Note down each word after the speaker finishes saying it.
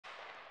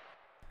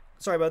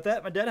Sorry about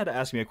that. My dad had to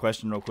ask me a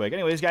question real quick.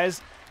 Anyways, guys,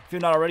 if you're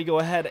not already, go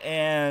ahead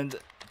and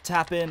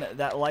tap in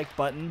that like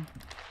button.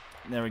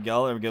 There we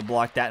go. There we go.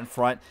 Block that in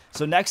front.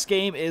 So next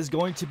game is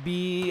going to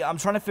be... I'm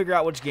trying to figure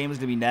out which game is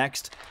going to be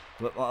next.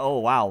 But, oh,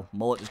 wow.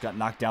 Mullet just got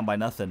knocked down by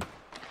nothing.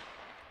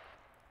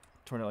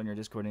 Tornado on your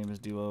Discord name is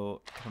Duo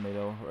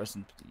Tornado. Rest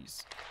in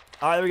peace.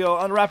 All right, there we go.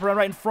 On the wraparound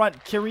right in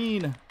front.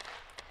 Kireen.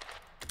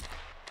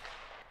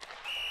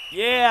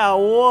 Yeah.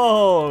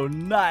 Whoa.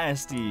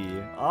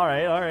 Nasty. All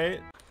right. All right.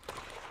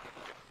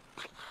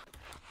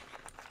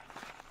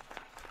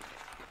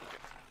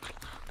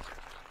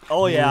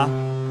 Oh, yeah.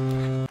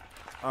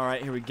 All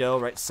right, here we go.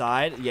 Right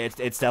side. Yeah,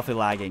 it's definitely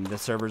lagging. The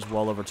server's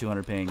well over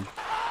 200 ping.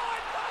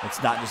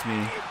 It's not just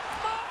me.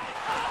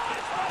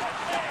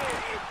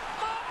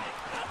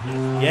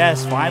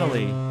 Yes,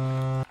 finally.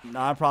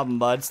 Not a problem,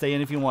 bud. Stay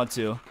in if you want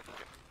to.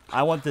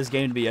 I want this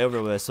game to be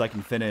over with so I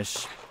can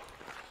finish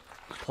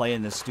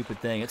playing this stupid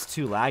thing. It's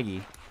too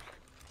laggy.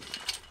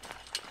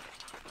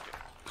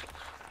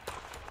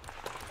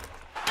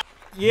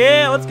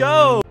 Yeah, let's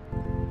go.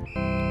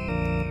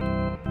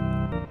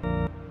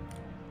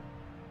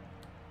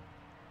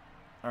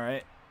 All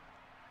right.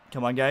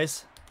 Come on,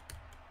 guys.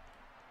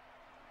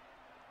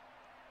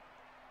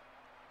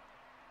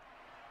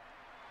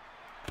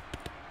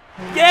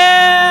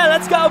 Yeah,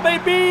 let's go,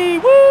 baby.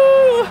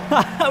 Woo!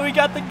 We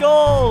got the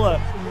goal.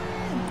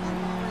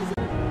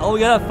 Oh, we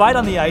got a fight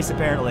on the ice,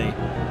 apparently.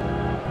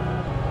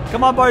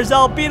 Come on,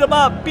 Barzell. Beat him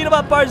up. Beat him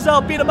up,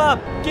 Barzell. Beat him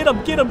up. Get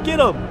him, get him, get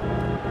him.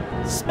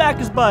 Smack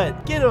his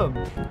butt. Get him.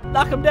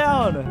 Knock him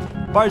down.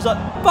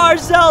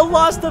 Barzell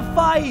lost the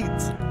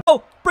fight.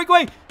 Oh,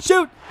 breakaway.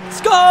 Shoot.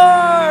 Score.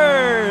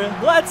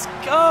 Let's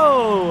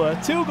go.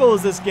 2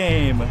 goals this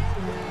game.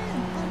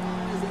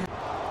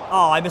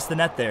 Oh, I missed the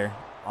net there.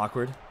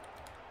 Awkward.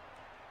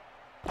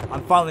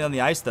 I'm finally on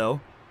the ice, though.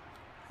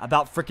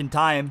 About freaking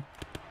time.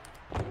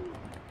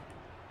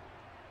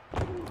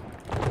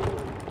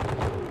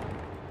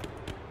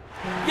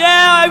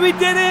 Yeah, we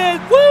did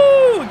it!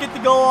 Woo! Get the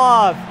goal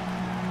off.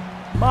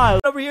 My,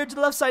 over here to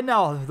the left side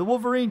now. The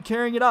Wolverine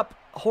carrying it up,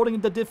 holding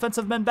the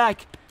defensive men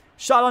back.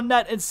 Shot on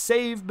net and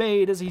save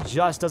made as he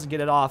just doesn't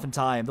get it off in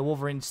time. The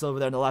Wolverine's still over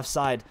there on the left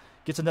side.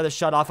 Gets another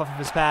shot off of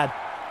his pad.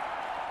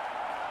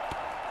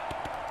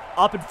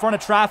 Up in front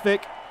of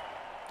traffic.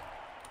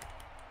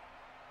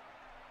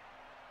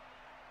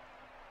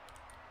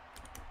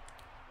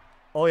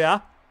 Oh, yeah.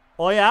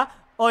 Oh, yeah.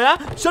 Oh,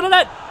 yeah. Shot on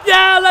net.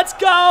 Yeah, let's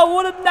go.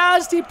 What a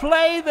nasty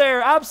play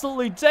there.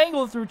 Absolutely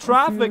tangled through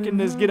traffic and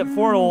just get it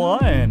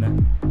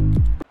 4-1.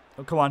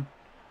 Oh, come on.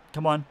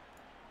 Come on.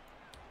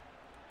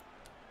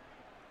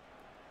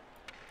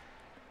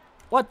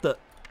 What the?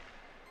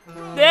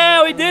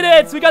 Yeah, we did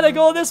it. So we got to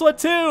goal in this one,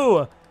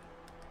 too.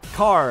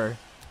 Car.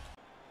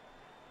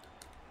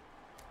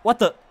 What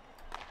the?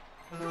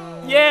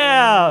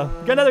 Yeah.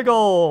 Got another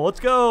goal. Let's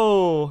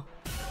go.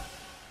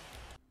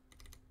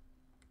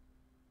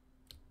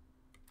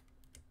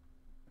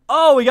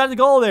 Oh, we got the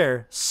goal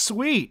there.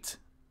 Sweet.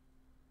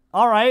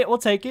 All right, we'll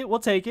take it. We'll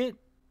take it.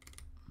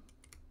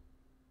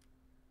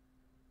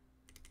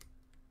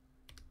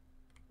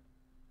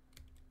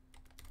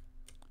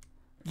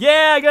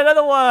 Yeah, I got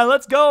another one.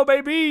 Let's go,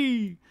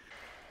 baby.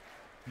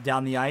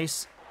 Down the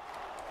ice.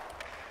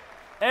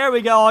 There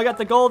we go. I got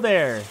the goal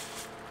there.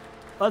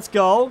 Let's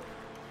go.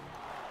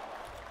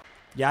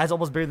 Yeah, it's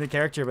almost bigger than the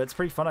character, but it's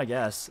pretty fun, I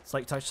guess. It's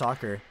like touch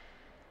soccer,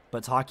 but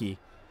it's hockey.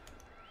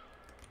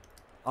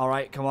 All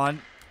right, come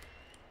on.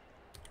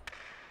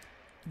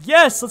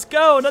 Yes, let's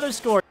go. Another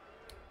score.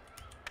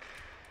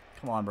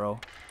 Come on, bro.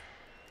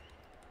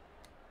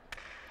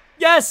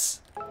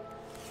 Yes!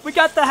 We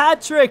got the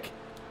hat trick.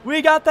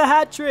 We got the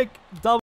hat trick. Double.